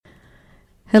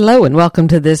Hello and welcome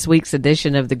to this week's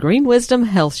edition of the Green Wisdom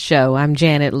Health Show. I'm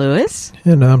Janet Lewis.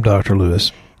 And I'm Dr.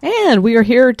 Lewis. And we are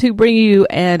here to bring you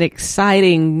an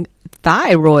exciting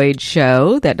thyroid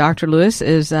show that Dr. Lewis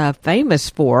is famous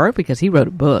for because he wrote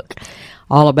a book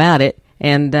all about it.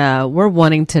 And we're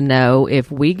wanting to know, if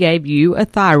we gave you a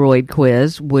thyroid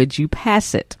quiz, would you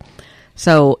pass it?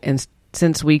 So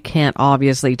since we can't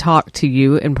obviously talk to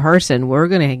you in person, we're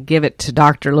going to give it to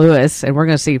Dr. Lewis, and we're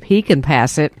going to see if he can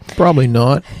pass it. Probably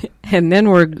not. And then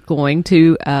we're going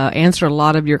to answer a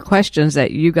lot of your questions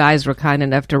that you guys were kind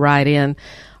enough to write in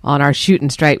on our Shooting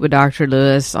Straight with Dr.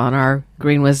 Lewis, on our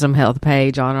Green Wisdom Health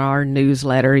page, on our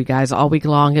newsletter. You guys all week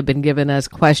long have been giving us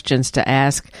questions to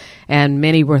ask, and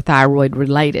many were thyroid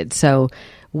related. So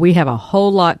we have a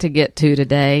whole lot to get to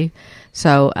today.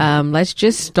 So let's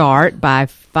just start by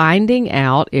finding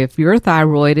out if your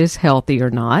thyroid is healthy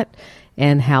or not,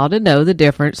 and how to know the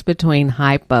difference between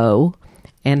hypo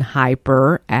and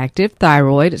hyperactive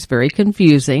thyroid. It's very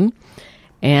confusing.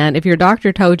 And if your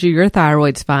doctor told you your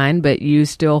thyroid's fine, but you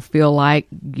still feel like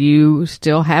you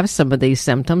still have some of these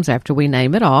symptoms after we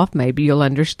name it off, maybe you'll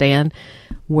understand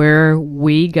where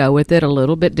we go with it a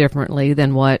little bit differently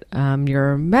than what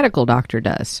your medical doctor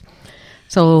does.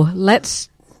 So let's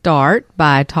start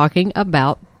by talking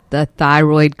about the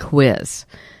thyroid quiz.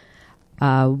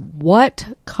 What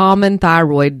common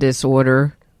thyroid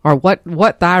disorder, or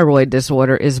what thyroid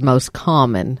disorder is most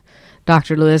common?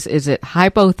 Dr. Lewis, is it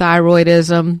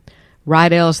hypothyroidism,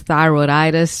 Rydell's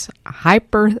thyroiditis,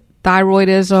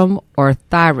 hyperthyroidism, or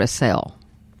Thyroxel?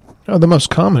 Oh, the most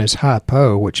common is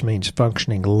hypo, which means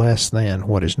functioning less than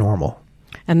what is normal.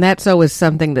 And that's always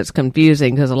something that's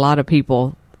confusing because a lot of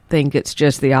people think it's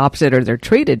just the opposite, or they're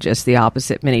treated just the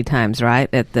opposite many times,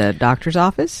 right, at the doctor's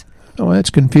office? Oh,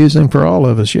 that's confusing for all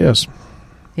of us, yes.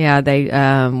 Yeah, they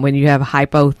when you have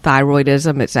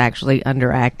hypothyroidism, it's actually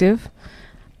underactive,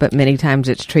 but many times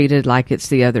it's treated like it's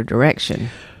the other direction.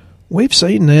 We've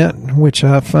seen that, which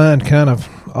I find kind of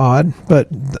odd, but,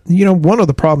 you know, one of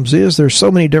the problems is there's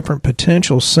so many different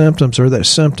potential symptoms, or that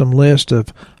symptom list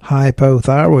of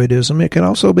hypothyroidism. It can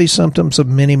also be symptoms of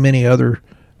many, many other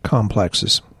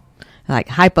complexes. Like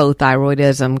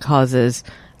hypothyroidism causes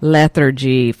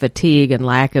lethargy, fatigue, and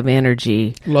lack of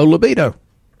energy. Low libido.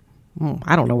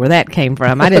 I don't know where that came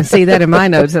from. I didn't see that in my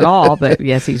notes at all, but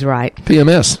yes, he's right.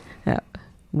 PMS.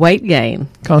 Weight gain.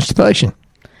 Constipation.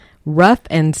 Rough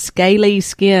and scaly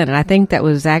skin. And I think that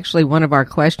was actually one of our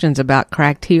questions about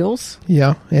cracked heels.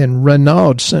 Yeah, and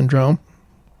Raynaud syndrome.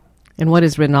 And what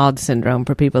is Raynaud syndrome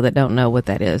for people that don't know what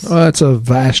that is? It's a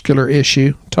vascular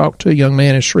issue. Talked to a young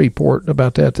man in Shreveport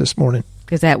about that this morning.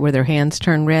 Is that where their hands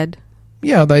turn red?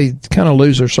 Yeah, they kind of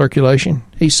lose their circulation.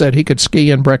 He said he could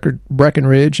ski in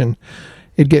Breckenridge, and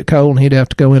it'd get cold, and he'd have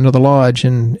to go into the lodge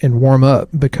and warm up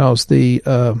because the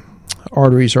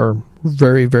arteries are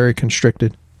very, very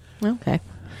constricted. Okay.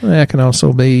 That can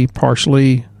also be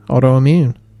partially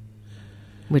autoimmune.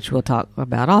 Which we'll talk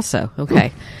about also.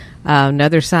 Okay.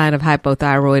 Another sign of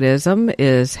hypothyroidism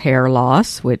is hair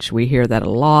loss, which we hear that a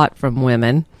lot from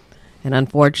women. And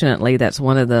unfortunately, that's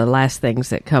one of the last things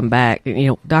that come back. You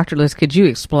know, Dr. Lewis, could you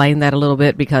explain that a little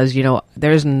bit? Because, you know,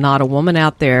 there's not a woman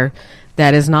out there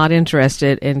that is not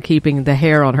interested in keeping the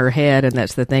hair on her head, and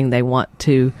that's the thing they want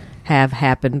to have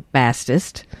happen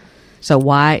fastest. So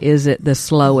why is it the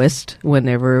slowest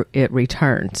whenever it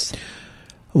returns?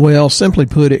 Well, simply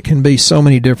put, it can be so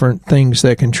many different things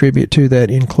that contribute to that,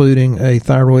 including a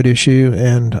thyroid issue.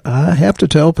 And I have to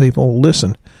tell people,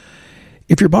 listen,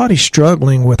 if your body's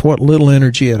struggling with what little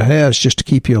energy it has just to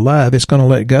keep you alive, it's going to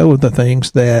let go of the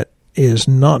things that is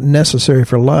not necessary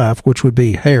for life, which would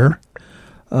be hair,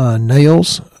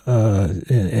 nails,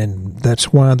 and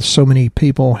that's why so many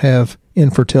people have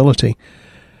infertility.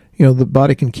 You know, the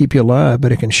body can keep you alive,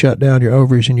 but it can shut down your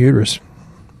ovaries and uterus.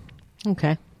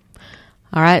 Okay.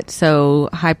 All right, so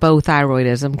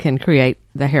hypothyroidism can create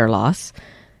the hair loss.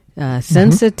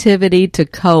 Sensitivity to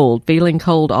cold, feeling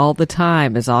cold all the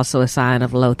time, is also a sign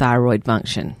of low thyroid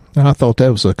function. I thought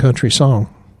that was a country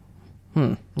song.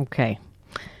 Okay.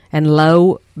 And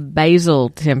low basal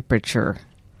temperature.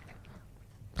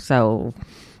 So.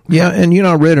 Yeah, and, you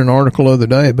know, I read an article the other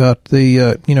day about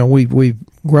the, you know, we've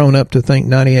grown up to think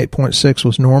 98.6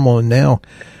 was normal, and now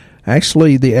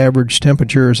actually the average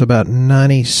temperature is about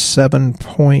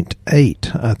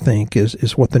 97.8, I think,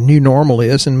 is what the new normal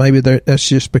is, and maybe that's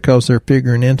just because they're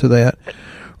figuring into that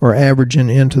or averaging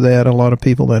into that a lot of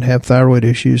people that have thyroid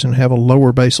issues and have a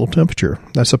lower basal temperature.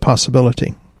 That's a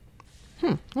possibility.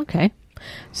 Okay.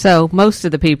 So most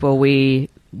of the people we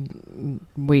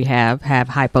have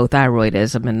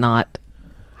hypothyroidism and not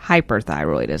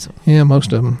hyperthyroidism. Yeah,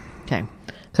 most of them. Okay.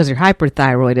 Because your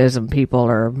hyperthyroidism people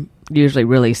are usually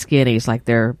really skinny. It's like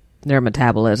their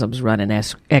metabolism's running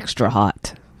extra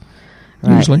hot.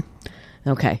 Right? Usually.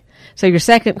 Okay. So your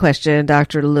second question,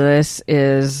 Dr. Lewis,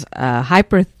 is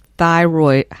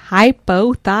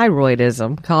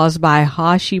hypothyroidism caused by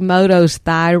Hashimoto's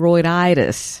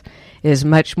thyroiditis is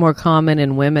much more common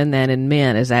in women than in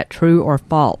men. Is that true or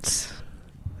false?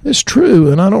 It's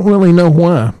true, and I don't really know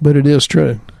why, but it is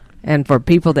true. And for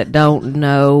people that don't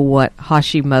know what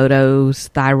Hashimoto's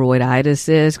thyroiditis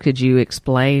is, could you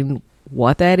explain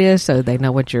what that is so they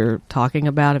know what you're talking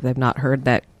about if they've not heard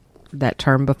that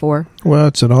term before? Well,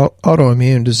 it's an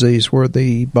autoimmune disease where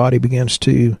the body begins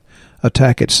to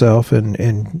attack itself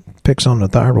and picks on the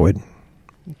thyroid.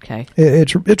 Okay.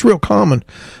 It's real common.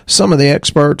 Some of the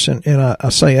experts, and I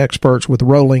say experts with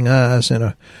rolling eyes and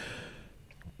a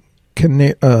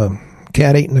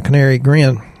cat eating the canary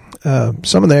grin,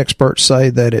 some of the experts say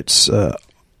that it's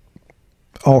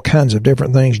all kinds of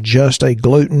different things, just a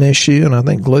gluten issue, and I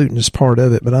think gluten is part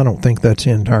of it, but I don't think that's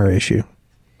the entire issue.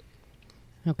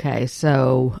 Okay,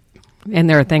 so, and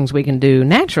there are things we can do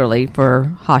naturally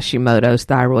for Hashimoto's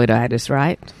thyroiditis,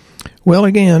 right? Well,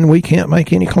 again, we can't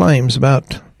make any claims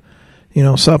about,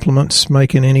 supplements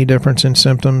making any difference in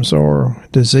symptoms or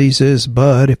diseases,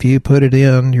 but if you put it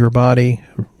in your body,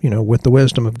 with the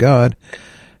wisdom of God,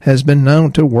 has been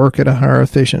known to work at a higher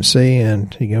efficiency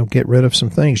and, get rid of some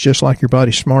things. Just like your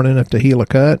body's smart enough to heal a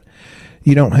cut,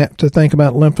 you don't have to think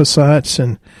about lymphocytes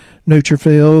and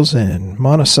neutrophils and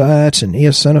monocytes and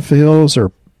eosinophils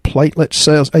or platelet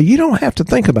cells. You don't have to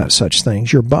think about such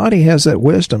things. Your body has that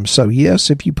wisdom. So, yes,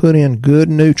 if you put in good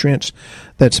nutrients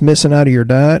that's missing out of your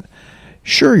diet,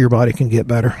 sure, your body can get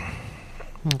better.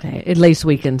 Okay, at least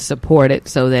we can support it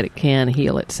so that it can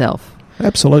heal itself.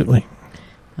 Absolutely.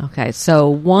 Okay, so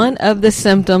one of the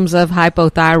symptoms of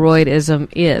hypothyroidism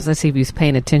is, let's see if he's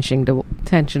paying attention to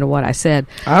what I said.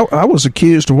 I was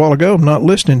accused a while ago of not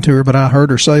listening to her, but I heard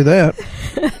her say that.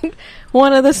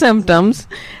 One of the symptoms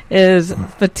is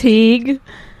fatigue,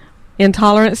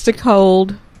 intolerance to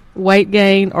cold, weight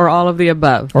gain, or all of the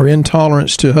above. Or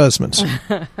intolerance to husbands.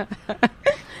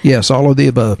 Yes, all of the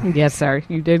above. Yes, sir.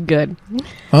 You did good.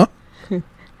 Huh?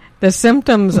 The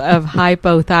symptoms of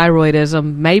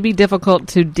hypothyroidism may be difficult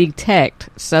to detect,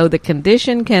 so the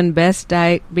condition can best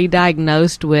be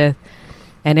diagnosed with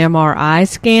an MRI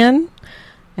scan,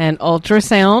 an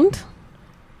ultrasound,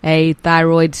 a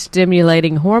thyroid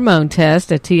stimulating hormone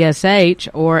test, a TSH,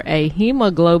 or a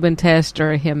hemoglobin test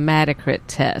or a hematocrit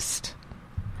test.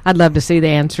 I'd love to see the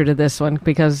answer to this one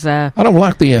because... I don't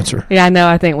like the answer. Yeah, I know.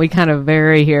 I think we kind of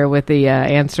vary here with the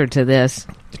answer to this.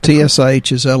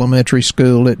 TSH is elementary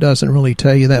school. It doesn't really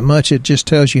tell you that much. It just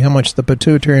tells you how much the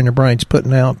pituitary in the brain's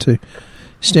putting out to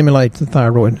stimulate the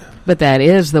thyroid. But that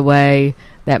is the way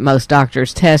that most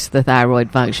doctors test the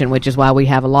thyroid function, which is why we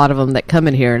have a lot of them that come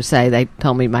in here and say, they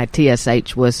told me my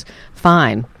TSH was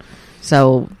fine.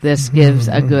 So this gives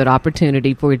a good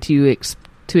opportunity for you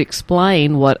to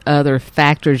explain what other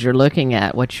factors you're looking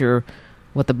at, what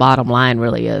the bottom line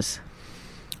really is.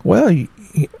 Well,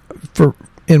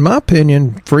 in my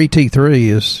opinion, free T3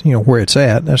 is where it's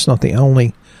at. That's not the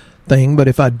only thing, but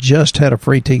if I just had a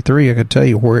free T3, I could tell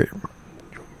you where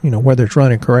whether it's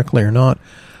running correctly or not.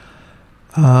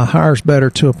 Higher's better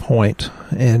to a point,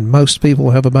 and most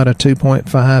people have about a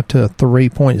 2.5 to a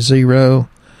 3.0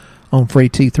 on free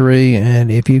T3,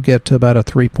 and if you get to about a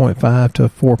 3.5 to a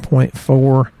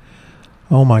 4.4,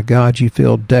 oh my God, you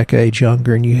feel decades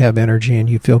younger, and you have energy, and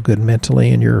you feel good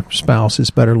mentally, and your spouse is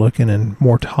better looking and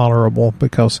more tolerable,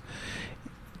 because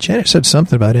Janet said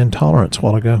something about intolerance a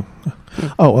while ago.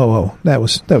 Oh, that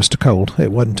was to cold.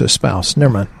 It wasn't to a spouse.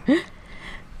 Never mind.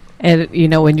 And,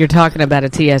 when you're talking about a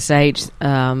TSH,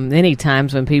 many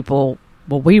times when people,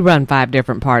 we run 5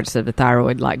 different parts of the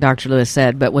thyroid, like Dr. Lewis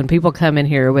said, but when people come in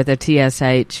here with a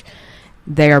TSH,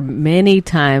 they are many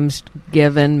times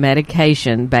given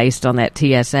medication based on that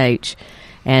TSH.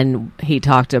 And he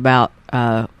talked about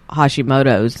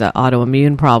Hashimoto's, the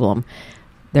autoimmune problem.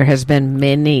 There has been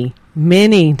many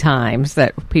times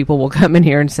that people will come in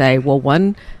here and say, well,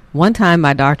 one time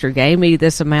my doctor gave me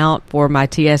this amount for my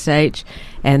TSH,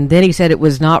 and then he said it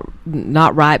was not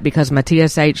right because my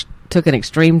TSH took an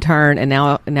extreme turn, and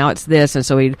now it's this, and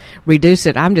so he reduced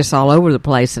it. I'm just all over the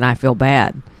place, and I feel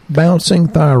bad. Bouncing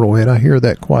thyroid, I hear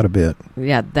that quite a bit.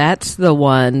 Yeah, that's the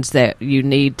ones that you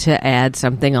need to add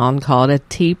something on called a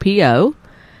TPO,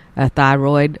 a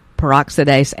thyroid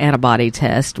peroxidase antibody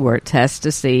test, where it tests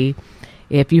to see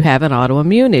if you have an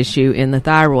autoimmune issue in the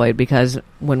thyroid, because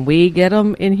when we get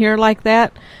them in here like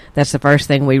that, that's the first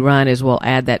thing we run is we'll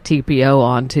add that TPO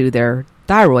onto their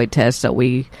thyroid test so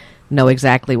we know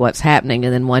exactly what's happening.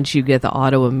 And then once you get the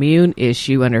autoimmune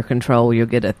issue under control, you'll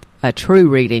get a true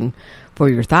reading for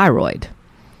your thyroid.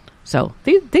 So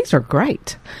these are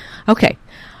great. Okay.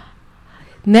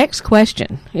 Next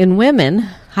question. In women,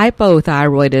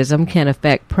 hypothyroidism can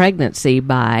affect pregnancy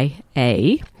by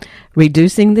A,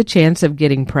 reducing the chance of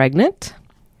getting pregnant,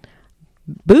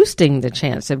 boosting the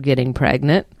chance of getting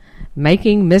pregnant,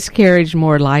 making miscarriage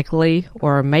more likely,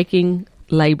 or making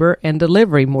labor and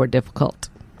delivery more difficult.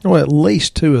 Well, at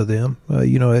least two of them.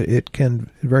 It can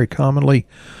very commonly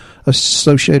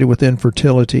associated with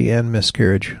infertility and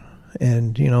miscarriage.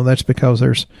 And, that's because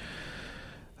there's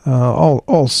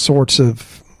all sorts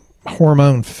of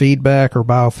hormone feedback or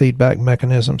biofeedback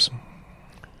mechanisms.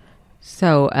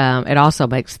 So it also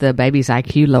makes the baby's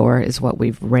IQ lower, is what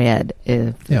we've read,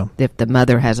 if the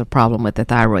mother has a problem with the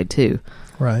thyroid too.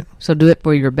 Right. So do it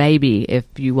for your baby. If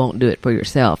you won't do it for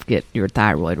yourself, get your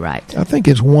thyroid right. I think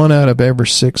it's 1 out of every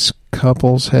 6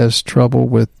 couples has trouble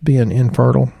with being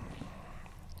infertile.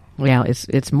 Yeah,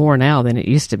 it's more now than it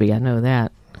used to be. I know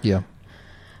that. Yeah.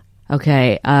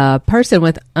 Okay. A person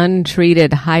with untreated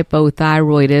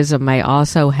hypothyroidism may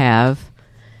also have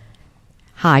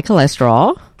high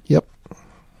cholesterol. Yep.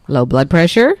 Low blood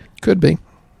pressure. Could be.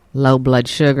 Low blood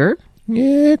sugar.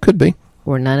 Yeah, could be.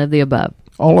 Or none of the above.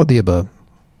 All of the above.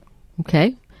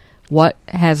 Okay. What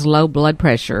has low blood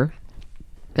pressure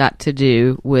got to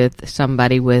do with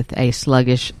somebody with a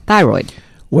sluggish thyroid?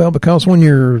 Well, because when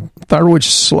your thyroid's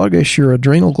sluggish, your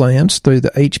adrenal glands through the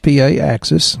HPA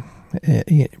axis,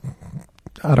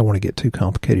 I don't want to get too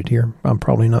complicated here. I'm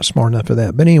probably not smart enough for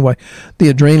that. But anyway, the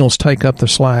adrenals take up the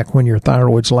slack when your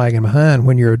thyroid's lagging behind.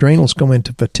 When your adrenals go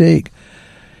into fatigue,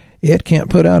 it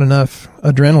can't put out enough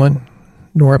adrenaline,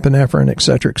 norepinephrine, et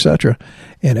cetera,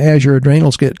 and as your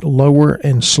adrenals get lower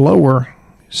and slower,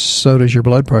 so does your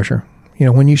blood pressure.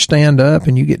 When you stand up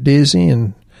and you get dizzy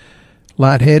and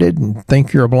lightheaded and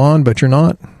think you're a blonde, but you're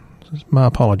not, my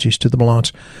apologies to the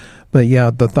blondes, but yeah,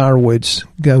 the thyroids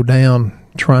go down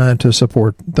trying to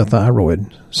support the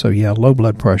thyroid. So yeah, low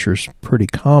blood pressure is pretty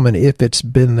common if it's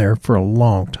been there for a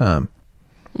long time.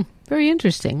 Very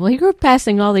interesting. Well, you're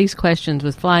passing all these questions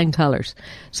with flying colors,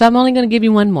 so I'm only going to give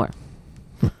you one more.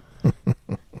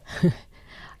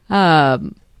 How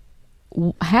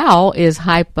is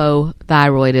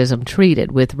hypothyroidism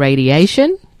treated? With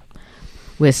radiation,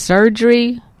 with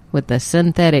surgery, with a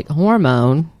synthetic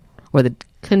hormone, or the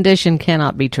condition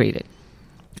cannot be treated?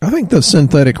 I think the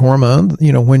synthetic hormone,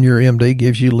 when your MD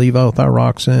gives you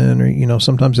levothyroxine, or,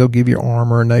 sometimes they'll give you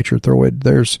Armour or Nature-Throid.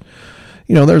 There's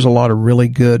a lot of really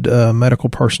good medical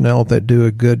personnel that do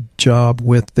a good job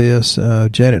with this.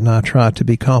 Janet and I try to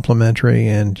be complementary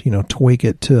and, tweak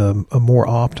it to a more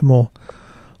optimal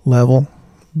level.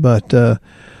 But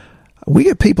we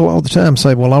get people all the time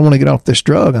say, well, I want to get off this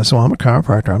drug. I say, well, I'm a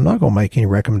chiropractor. I'm not going to make any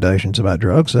recommendations about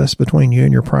drugs. That's between you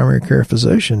and your primary care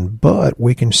physician. But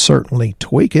we can certainly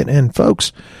tweak it. And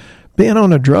folks, being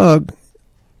on a drug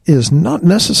is not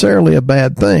necessarily a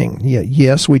bad thing.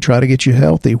 Yes, we try to get you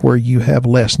healthy where you have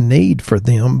less need for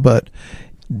them, but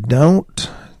don't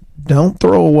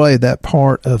throw away that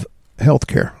part of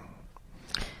healthcare.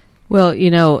 Well,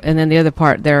 and then the other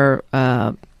part there,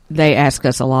 they ask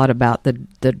us a lot about the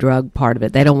drug part of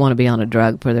it. They don't want to be on a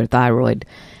drug for their thyroid.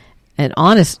 And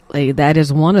honestly, that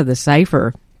is one of the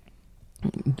safer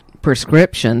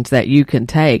prescriptions that you can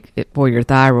take for your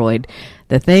thyroid.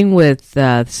 The thing with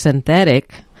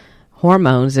synthetic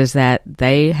hormones is that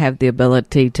they have the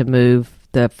ability to move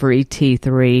the free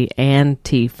T3 and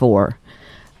T4.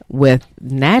 With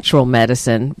natural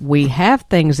medicine, we have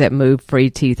things that move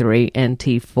free T3 and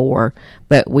T4,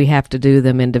 but we have to do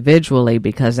them individually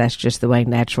because that's just the way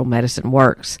natural medicine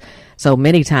works. So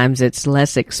many times it's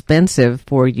less expensive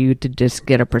for you to just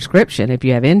get a prescription if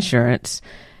you have insurance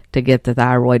to get the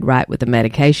thyroid right with the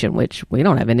medication, which we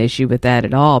don't have an issue with that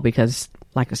at all because,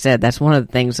 like I said, that's one of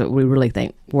the things that we really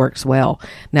think works well.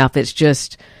 Now, if it's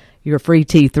just your free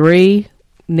T3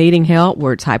 needing help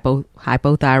where it's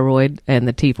hypothyroid and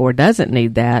the T4 doesn't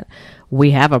need that,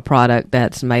 we have a product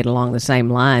that's made along the same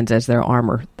lines as their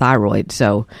Armour thyroid.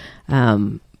 So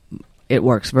it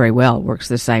works very well. It works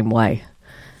the same way.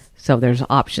 So there's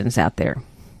options out there.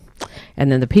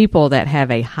 And then the people that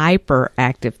have a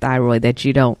hyperactive thyroid that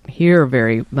you don't hear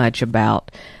very much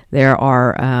about, there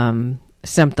are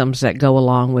symptoms that go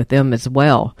along with them as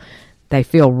well. They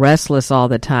feel restless all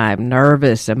the time,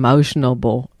 nervous,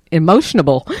 emotional,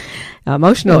 irritable.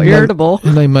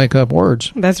 And they make up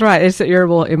words. That's right. It's the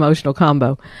irritable emotional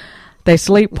combo. They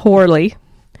sleep poorly,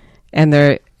 and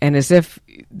as if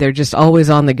they're just always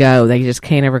on the go. They just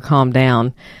can't ever calm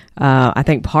down. I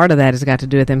think part of that has got to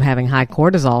do with them having high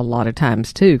cortisol a lot of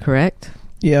times too, correct?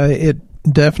 Yeah, it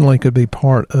definitely could be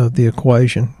part of the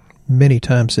equation. Many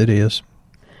times it is.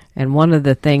 And one of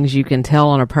the things you can tell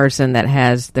on a person that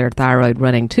has their thyroid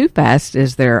running too fast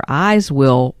is their eyes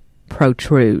will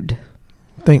protrude.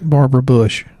 Think Barbara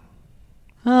Bush.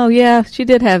 Oh, yeah, she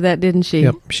did have that, didn't she?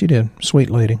 Yep, she did. Sweet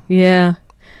lady. Yeah.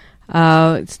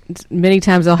 Many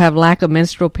times they'll have lack of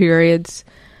menstrual periods.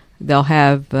 They'll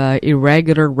have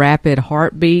irregular, rapid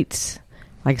heartbeats.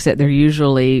 Like I said, they're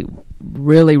usually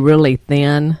really, really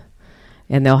thin.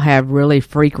 And they'll have really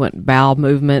frequent bowel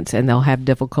movements, and they'll have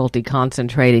difficulty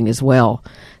concentrating as well.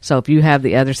 So if you have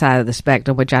the other side of the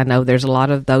spectrum, which I know there's a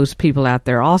lot of those people out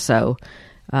there also,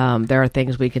 there are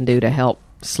things we can do to help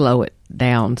slow it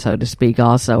down, so to speak,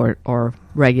 also, or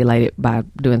regulate it by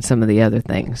doing some of the other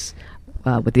things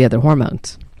with the other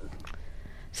hormones.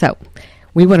 So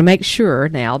we want to make sure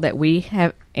now that we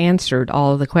have answered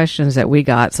all of the questions that we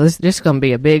got. So this is just going to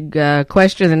be a big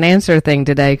question and answer thing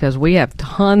today, because we have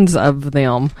tons of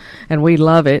them and we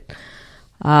love it.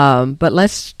 But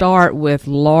let's start with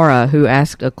Laura, who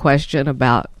asked a question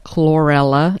about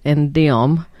chlorella and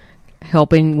DIM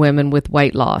helping women with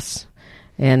weight loss.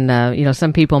 And,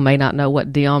 some people may not know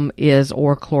what DIM is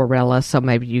or chlorella, so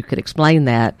maybe you could explain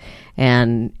that.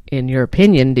 And in your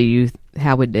opinion,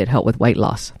 how would it help with weight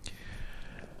loss?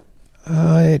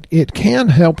 It can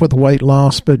help with weight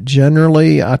loss, but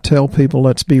generally I tell people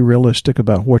let's be realistic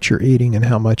about what you're eating and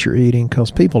how much you're eating,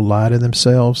 because people lie to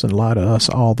themselves and lie to us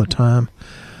all the time.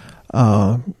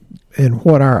 And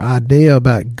what our idea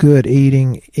about good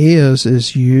eating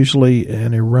is usually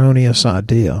an erroneous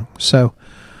idea. So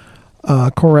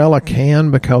chlorella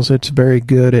can, because it's very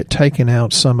good at taking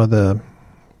out some of the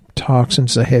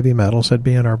toxins, the heavy metals that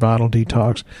be in our vital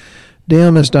detox.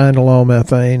 DIM is diindolylmethane,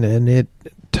 methane, and it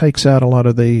takes out a lot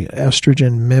of the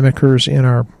estrogen mimickers in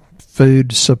our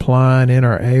food supply and in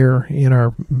our air, in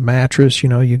our mattress.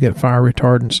 You get fire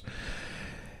retardants.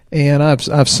 And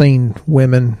I've seen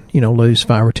women, lose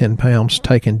 5 or 10 pounds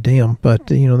taking DIM, but,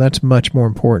 that's much more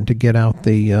important to get out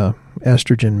the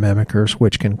estrogen mimickers,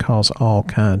 which can cause all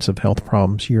kinds of health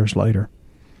problems years later.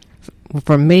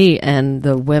 For me and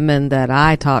the women that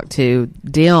I talk to,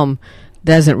 DIM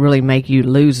doesn't really make you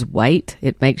lose weight.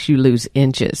 It makes you lose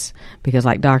inches, because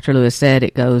like Dr. Lewis said,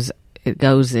 it goes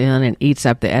in and eats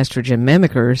up the estrogen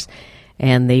mimickers,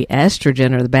 and the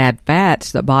estrogen, or the bad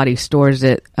fats, the body stores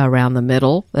it around the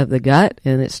middle of the gut,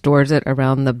 and it stores it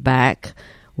around the back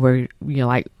where,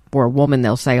 like for a woman,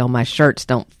 they'll say, oh, my shirts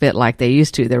don't fit like they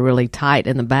used to. They're really tight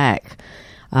in the back.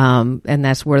 And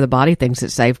that's where the body thinks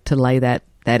it's safe to lay that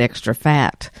extra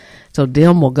fat. So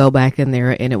DIM will go back in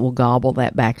there and it will gobble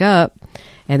that back up,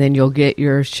 and then you'll get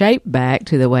your shape back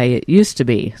to the way it used to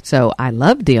be. So I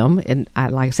love DIM, and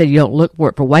like I said, you don't look for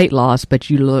it for weight loss, but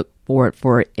you look for it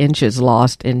for inches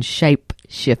lost in shape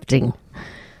shifting.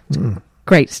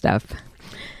 Great stuff.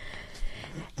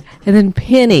 And then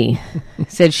Penny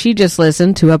said she just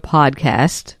listened to a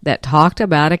podcast that talked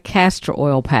about a castor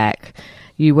oil pack.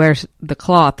 You wear the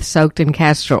cloth soaked in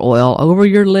castor oil over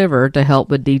your liver to help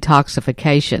with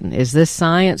detoxification. Is this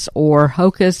science or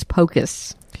hocus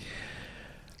pocus?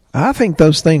 I think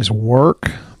those things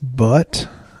work, but,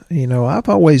 I've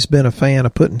always been a fan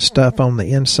of putting stuff on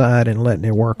the inside and letting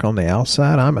it work on the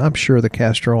outside. I'm sure the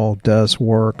castor oil does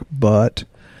work, but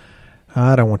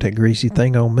I don't want that greasy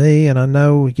thing on me. And I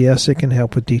know, yes, it can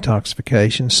help with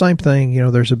detoxification. Same thing,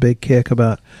 there's a big kick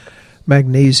about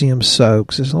magnesium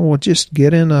soaks. It's, just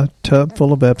get in a tub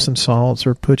full of Epsom salts,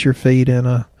 or put your feet in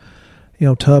a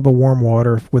tub of warm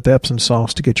water with Epsom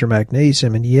salts to get your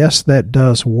magnesium. And yes, that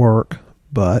does work,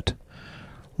 but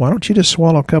why don't you just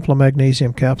swallow a couple of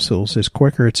magnesium capsules? It's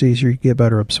quicker, it's easier, you get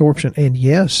better absorption. And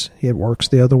yes, it works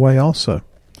the other way also.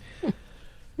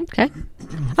 Okay.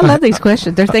 I love these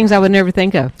questions. They're things I would never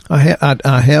think of.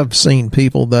 I have seen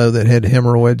people, though, that had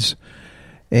hemorrhoids.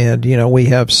 And, we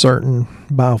have certain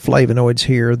bioflavonoids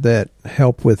here that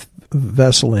help with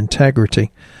vessel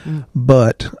integrity.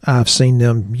 But I've seen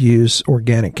them use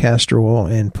organic castor oil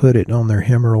and put it on their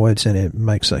hemorrhoids, and it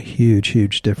makes a huge,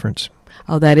 huge difference.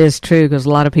 Oh, that is true, because a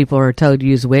lot of people are told to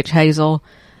use witch hazel.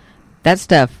 That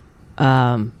stuff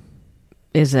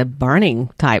is a burning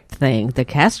type thing. The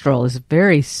castor oil is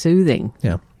very soothing.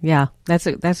 Yeah. Yeah,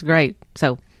 that's great.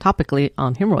 So topically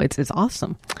on hemorrhoids is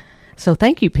awesome. So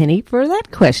thank you, Penny, for that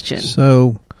question.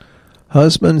 So,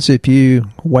 husbands, if you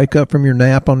wake up from your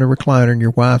nap on the recliner and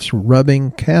your wife's rubbing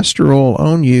castor oil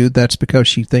on you, that's because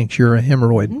she thinks you're a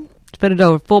hemorrhoid. Put it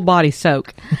over, full body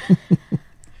soak.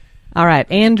 All right,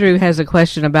 Andrew has a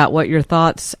question about what your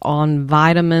thoughts on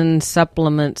vitamin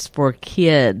supplements for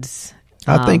kids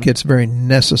I think it's very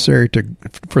necessary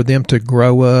for them to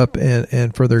grow up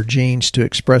and for their genes to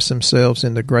express themselves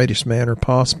in the greatest manner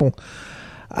possible.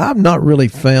 I've not really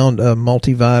found a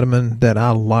multivitamin that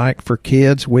I like for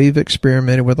kids. We've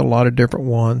experimented with a lot of different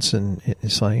ones, and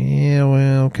it's like, yeah,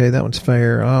 well, okay, that one's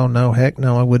fair. Oh, no, heck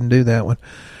no, I wouldn't do that one.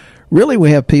 Really,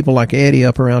 we have people like Eddie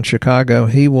up around Chicago.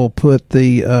 He will put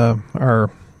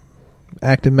our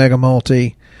Active Mega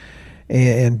Multi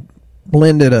and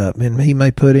blend it up, and he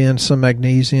may put in some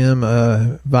magnesium,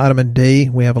 vitamin D.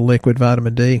 We have a liquid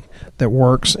vitamin D that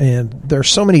works, and there's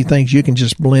so many things you can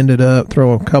just blend it up,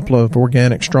 throw a couple of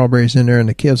organic strawberries in there, and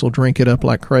the kids will drink it up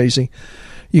like crazy.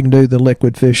 You can do the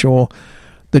liquid fish oil,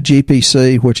 the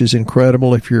GPC, which is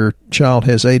incredible if your child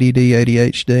has ADD,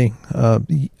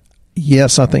 ADHD.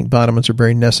 Yes, I think vitamins are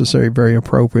very necessary, very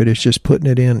appropriate. It's just putting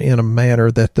it in a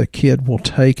manner that the kid will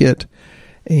take it,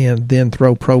 and then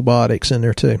throw probiotics in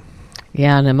there too.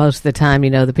 Yeah, and most of the time,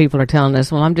 the people are telling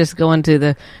us, well, I'm just going to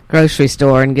the grocery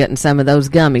store and getting some of those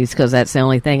gummies because that's the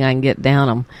only thing I can get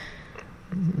down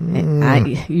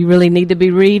them. You really need to be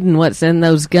reading what's in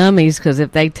those gummies, because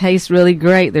if they taste really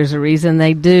great, there's a reason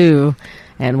they do.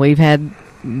 And we've had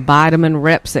vitamin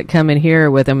reps that come in here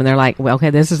with them, and they're like, well, okay,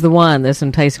 this is the one. This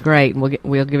one tastes great, and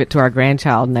we'll give it to our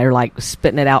grandchild, and they're like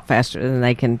spitting it out faster than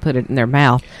they can put it in their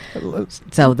mouth.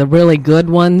 So the really good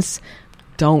ones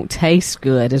don't taste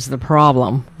good is the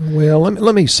problem. Well,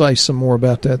 let me say some more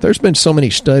about that. There's been so many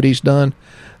studies done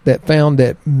that found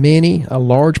that a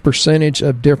large percentage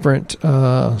of different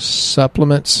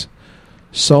supplements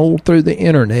sold through the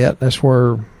internet, that's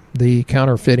where the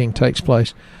counterfeiting takes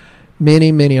place,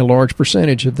 a large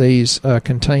percentage of these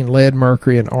contain lead,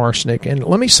 mercury, and arsenic. And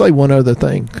let me say one other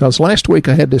thing, because last week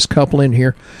I had this couple in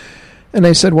here, and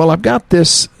they said, well, I've got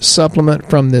this supplement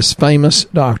from this famous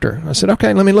doctor. I said,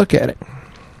 okay, let me look at it.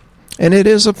 And it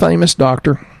is a famous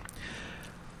doctor.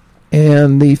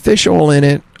 And the fish oil in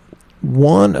it,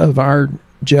 one of our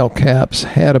gel caps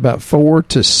had about 4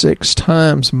 to 6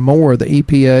 times more the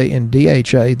EPA and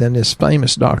DHA than this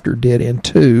famous doctor did in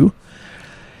 2.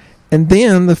 And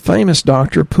then the famous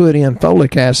doctor put in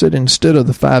folic acid instead of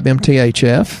the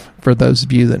 5-MTHF, for those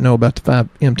of you that know about the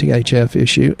 5-MTHF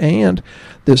issue. And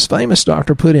this famous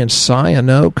doctor put in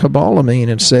cyanocobalamin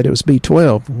and said it was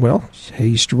B12. Well,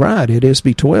 he's right, it is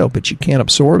B12, but you can't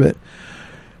absorb it.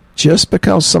 Just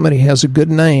because somebody has a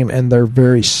good name and they're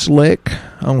very slick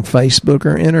on Facebook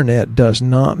or internet does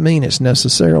not mean it's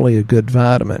necessarily a good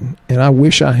vitamin. And I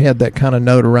wish I had that kind of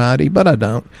notoriety, but I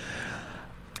don't.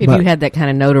 If you had that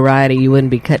kind of notoriety, you wouldn't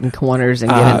be cutting corners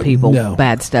and giving people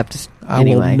bad stuff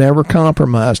anyway. I will never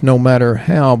compromise, no matter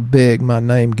how big my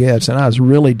name gets. And I was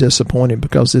really disappointed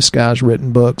because this guy's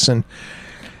written books and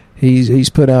he's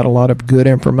put out a lot of good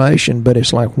information, but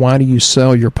it's like, why do you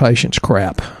sell your patients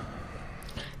crap?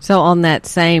 So on that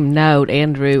same note,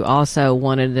 Andrew also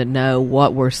wanted to know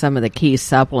what were some of the key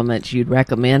supplements you'd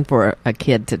recommend for a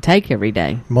kid to take every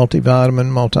day.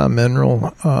 Multivitamin,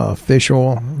 multimineral, fish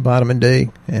oil, vitamin D,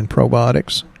 and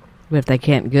probiotics. If they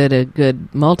can't get a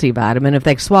good multivitamin, if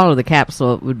they swallow the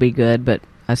capsule, it would be good, but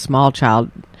a small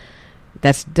child,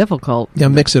 that's difficult. Yeah,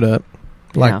 mix it up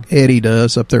like Eddie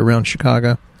does up there around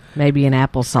Chicago. Maybe an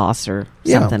applesauce or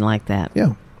something like that.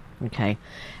 Yeah. Okay.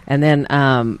 And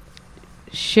then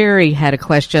Sherry had a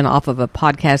question off of a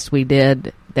podcast we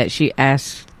did that she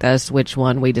asked us which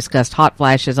one we discussed hot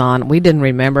flashes on. We didn't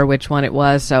remember which one it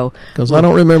was, so because I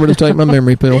don't remember to take my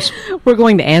memory pills. We're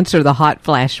going to answer the hot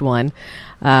flash one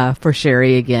for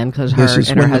Sherry again, because her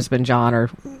and her husband John are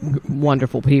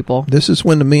wonderful people. This is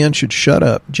when the men should shut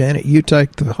up. Janet, you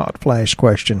take the hot flash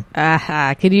question.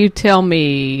 Can you tell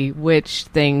me which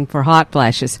thing for hot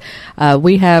flashes?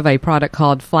 We have a product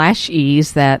called Flash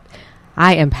Ease that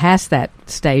I am past that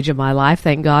stage of my life,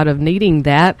 thank God, of needing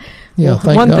that. Yeah,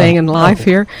 one God. Thing in life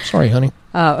here. Sorry, honey.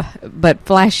 But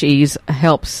Flash Ease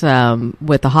helps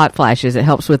with the hot flashes. It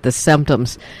helps with the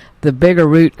symptoms. The bigger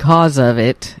root cause of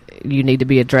it you need to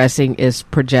be addressing is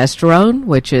progesterone,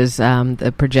 which is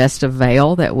the progestive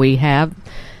veil that we have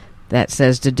that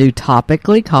says to do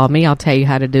topically. Call me. I'll tell you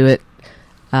how to do it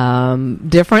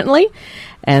differently.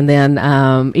 And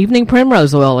then evening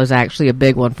primrose oil is actually a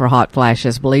big one for hot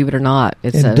flashes, believe it or not.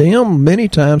 DIM many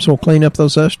times will clean up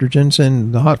those estrogens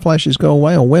and the hot flashes go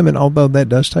away on women, although that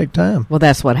does take time. Well,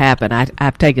 that's what happened.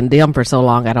 I've taken DIM for so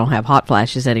long I don't have hot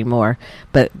flashes anymore.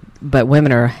 But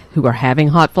women who are having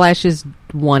hot flashes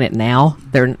want it now.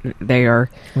 They are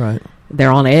right.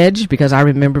 They're on edge because I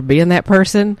remember being that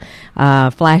person.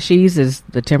 Flash Ease is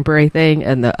the temporary thing,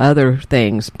 and the other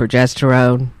things,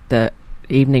 progesterone, the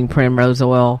evening primrose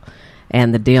oil,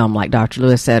 and the DIM, like Dr.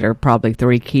 Lewis said, are probably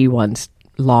 3 key ones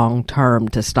long term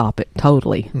to stop it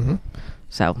totally. Mm-hmm.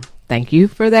 So thank you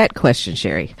for that question,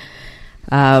 Sherry.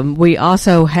 We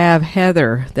also have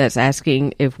Heather that's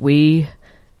asking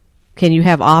can you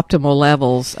have optimal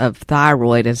levels of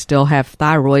thyroid and still have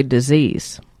thyroid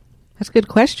disease? That's a good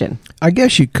question. I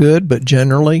guess you could, but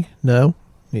generally, no.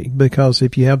 Because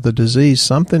if you have the disease,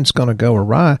 something's going to go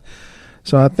awry.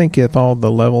 So I think if all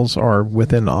the levels are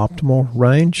within the optimal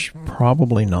range,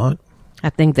 probably not. I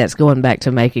think that's going back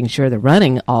to making sure they're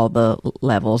running all the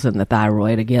levels in the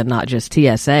thyroid, again, not just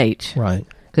TSH. Right.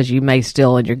 Because you may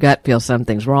still in your gut feel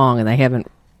something's wrong, and they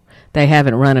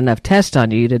haven't run enough tests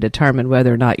on you to determine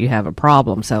whether or not you have a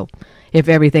problem. So if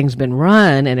everything's been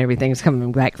run and everything's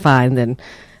coming back fine, then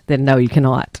no, you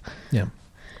cannot. Yeah.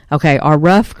 Okay, are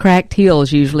rough, cracked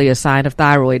heels usually a sign of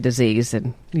thyroid disease?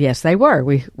 And yes, they were.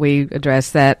 We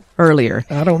addressed that earlier.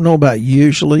 I don't know about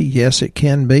usually. Yes, it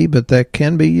can be, but that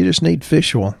can be. You just need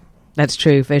fish oil. That's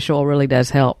true. Fish oil really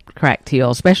does help cracked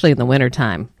heels, especially in the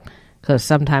wintertime. Because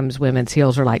sometimes women's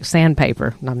heels are like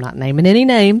sandpaper. I'm not naming any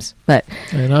names, but...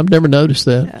 And I've never noticed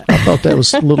that. I thought that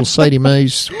was little Sadie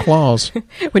Mae's claws.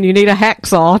 When you need a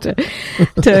hacksaw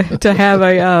to have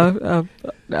a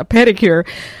pedicure,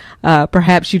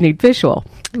 perhaps you need fish oil.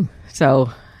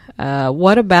 So,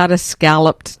 what about a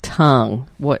scalloped tongue?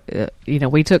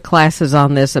 We took classes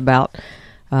on this about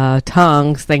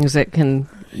tongues, things that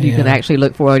you can actually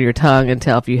look for on your tongue and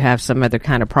tell if you have some other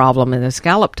kind of problem. And the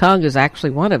scalloped tongue is actually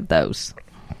one of those.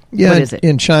 Yeah, what is it?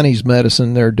 In Chinese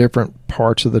medicine, there are different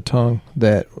parts of the tongue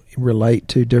that relate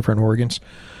to different organs.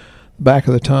 Back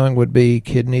of the tongue would be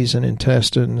kidneys and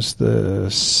intestines. The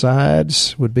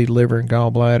sides would be liver and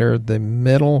gallbladder. The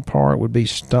middle part would be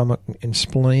stomach and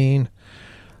spleen.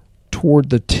 Toward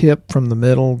the tip from the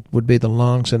middle would be the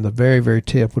lungs, and the very, very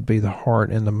tip would be the heart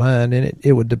and the mind. And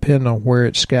it would depend on where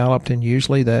it's scalloped, and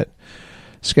usually that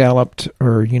scalloped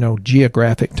or,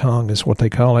 geographic tongue is what they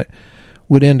call it,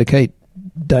 would indicate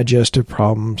digestive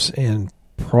problems and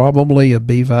probably a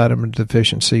B vitamin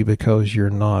deficiency because you're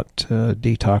not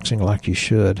detoxing like you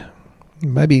should.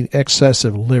 Maybe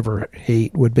excessive liver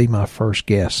heat would be my first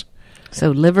guess.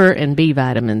 So liver and B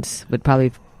vitamins would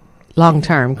probably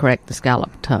long-term correct the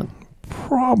scalloped tongue.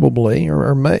 Probably,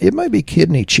 or it may be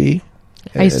kidney chi.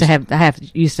 I used to have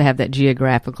that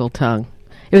geographical tongue.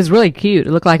 It was really cute.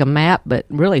 It looked like a map, but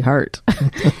really hurt.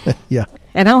 Yeah.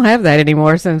 And I don't have that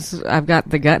anymore since I've got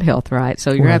the gut health right.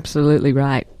 So you're absolutely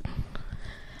right.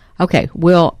 Okay.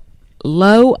 Will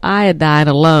low iodine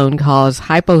alone cause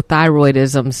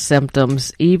hypothyroidism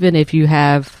symptoms even if you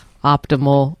have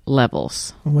optimal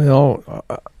levels? Well,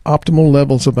 optimal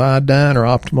levels of iodine or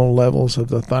optimal levels of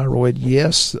the thyroid,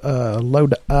 yes, low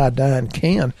iodine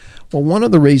can. Well, one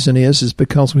of the reasons is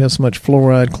because we have so much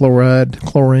fluoride, chloride,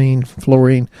 chlorine,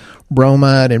 fluorine,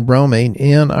 bromide, and bromine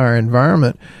in our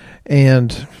environment.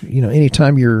 And,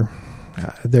 anytime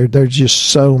there's just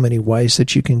so many ways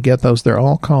that you can get those. They're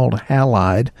all called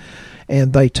halide,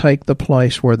 and they take the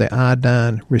place where the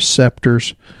iodine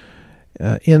receptors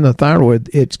in the thyroid,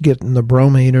 it's getting the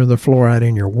bromine or the fluoride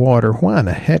in your water. Why in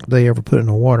the heck they ever put it in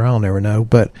the water, I'll never know.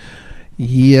 But,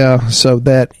 yeah, so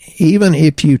that even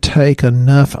if you take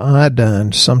enough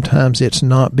iodine, sometimes it's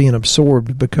not being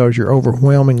absorbed because you're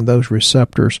overwhelming those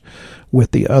receptors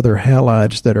with the other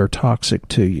halides that are toxic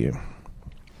to you.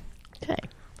 Okay.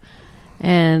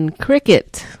 And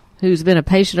Cricket, who's been a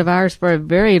patient of ours for a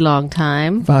very long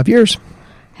time. 5 years.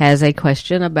 Has a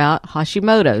question about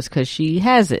Hashimoto's because she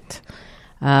has it.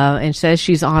 And says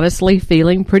she's honestly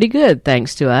feeling pretty good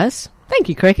thanks to us. Thank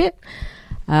you, Cricket.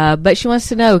 But she wants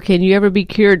to know, can you ever be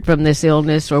cured from this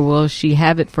illness or will she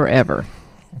have it forever?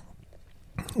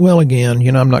 Well, again,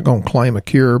 I'm not going to claim a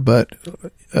cure, but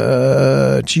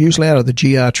it's usually out of the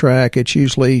GI tract. It's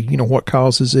usually, what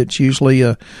causes it. It's usually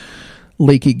a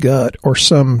leaky gut or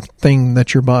something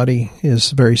that your body is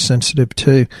very sensitive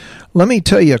to. Let me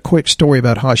tell you a quick story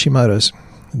about Hashimoto's.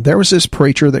 There was this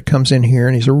preacher that comes in here,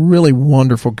 and he's a really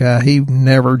wonderful guy. He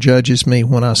never judges me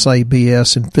when I say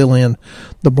BS and fill in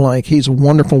the blank. He's a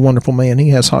wonderful, wonderful man. He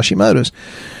has Hashimoto's.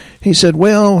 He said,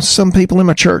 well, some people in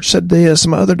my church said this,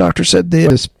 some other doctor said this.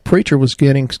 This preacher was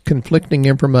getting conflicting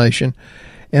information,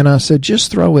 and I said, just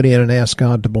throw it in and ask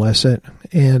God to bless it.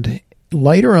 And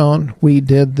later on, we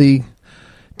did the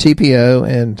TPO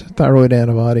and thyroid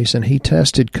antibodies, and he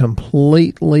tested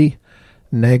completely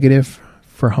negative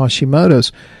for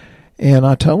Hashimoto's. And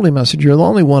I told him, I said, you're the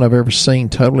only one I've ever seen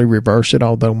totally reverse it,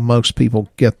 although most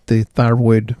people get the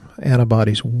thyroid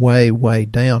antibodies way, way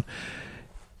down.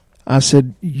 I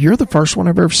said, you're the first one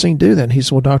I've ever seen do that. And he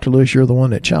said, well, Dr. Lewis, you're the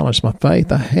one that challenged my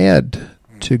faith. I had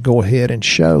to go ahead and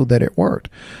show that it worked.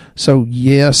 So,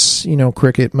 yes,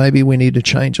 Cricket, maybe we need to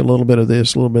change a little bit of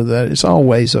this, a little bit of that. It's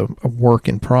always a work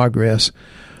in progress.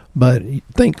 But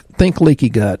think leaky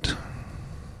gut.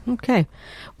 Okay.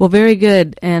 Well, very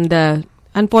good. And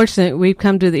unfortunately, we've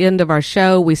come to the end of our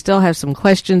show. We still have some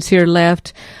questions here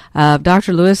left.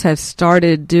 Dr. Lewis has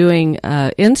started doing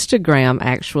Instagram,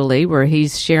 actually, where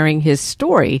he's sharing his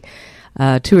story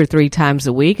 2 or 3 times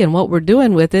a week. And what we're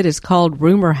doing with it is called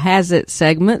Rumor Has It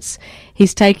segments.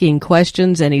 He's taking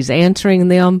questions and he's answering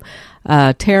them.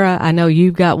 Tara, I know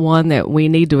you've got one that we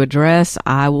need to address.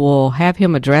 I will have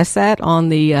him address that on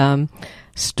the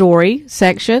story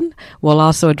section. We'll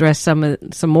also address some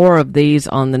more of these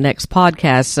on the next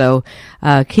podcast. So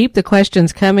keep the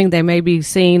questions coming. They may be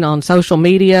seen on social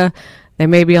media. They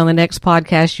may be on the next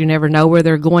podcast. You never know where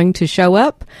they're going to show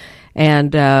up.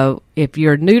 And if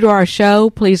you're new to our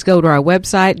show, please go to our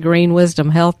website,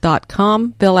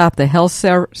 greenwisdomhealth.com, fill out the health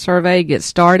survey, get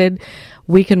started.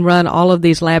 We can run all of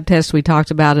these lab tests we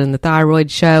talked about in the thyroid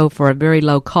show for a very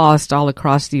low cost all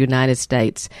across the United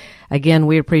States. Again,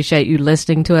 we appreciate you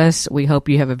listening to us. We hope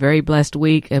you have a very blessed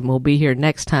week, and we'll be here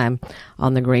next time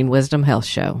on the Green Wisdom Health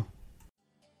Show.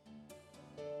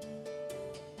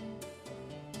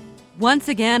 Once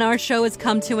again, our show has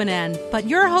come to an end, but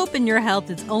your hope in your health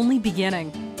is only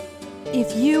beginning.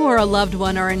 If you or a loved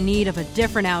one are in need of a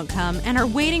different outcome and are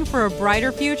waiting for a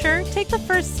brighter future, take the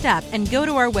first step and go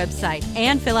to our website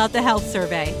and fill out the health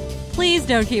survey. Please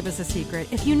don't keep us a secret.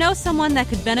 If you know someone that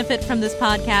could benefit from this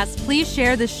podcast, please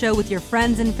share this show with your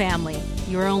friends and family.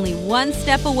 You're only one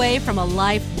step away from a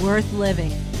life worth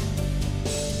living.